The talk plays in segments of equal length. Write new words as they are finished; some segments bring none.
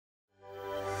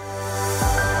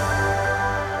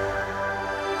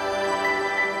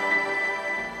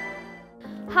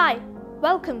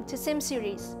Welcome to Sim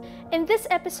Series. In this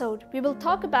episode, we will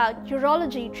talk about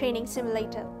Urology Training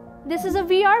Simulator. This is a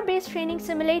VR-based training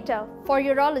simulator for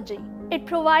urology. It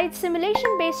provides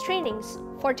simulation-based trainings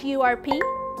for TURP,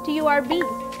 TURB,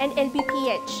 and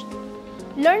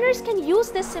LBPH. Learners can use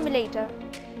this simulator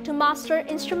to master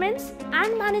instruments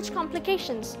and manage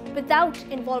complications without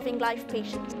involving live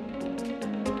patients.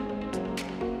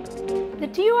 The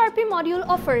TURP module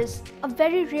offers a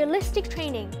very realistic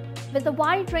training with a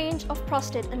wide range of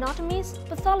prostate anatomies,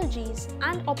 pathologies,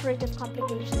 and operative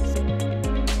complications.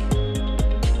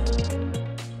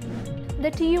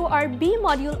 The TURB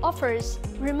module offers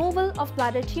removal of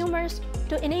bladder tumors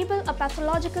to enable a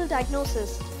pathological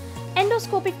diagnosis,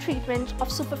 endoscopic treatment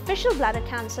of superficial bladder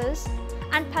cancers,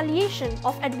 and palliation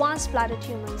of advanced bladder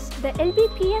tumors. The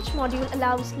LBPH module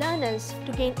allows learners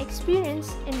to gain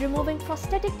experience in removing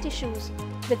prostatic tissues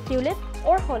with ThuLEP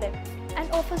or HoLEP,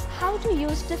 and offers how to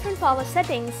use different power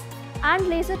settings and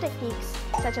laser techniques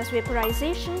such as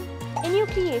vaporization,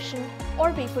 enucleation,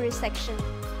 or vaporesection.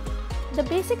 The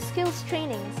basic skills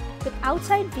trainings with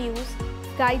outside views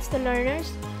guides the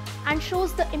learners and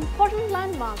shows the important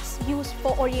landmarks used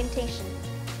for orientation.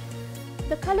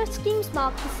 The color schemes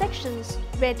mark the sections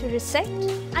where to resect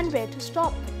and where to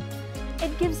stop.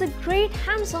 It gives a great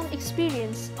hands-on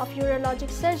experience of urologic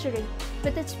surgery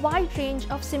with its wide range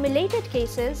of simulated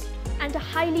cases and a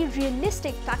highly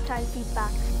realistic tactile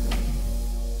feedback.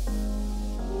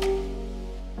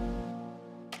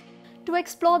 To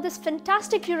explore this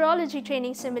fantastic urology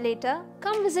training simulator,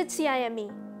 come visit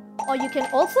CIME. Or you can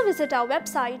also visit our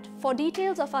website for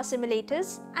details of our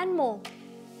simulators and more.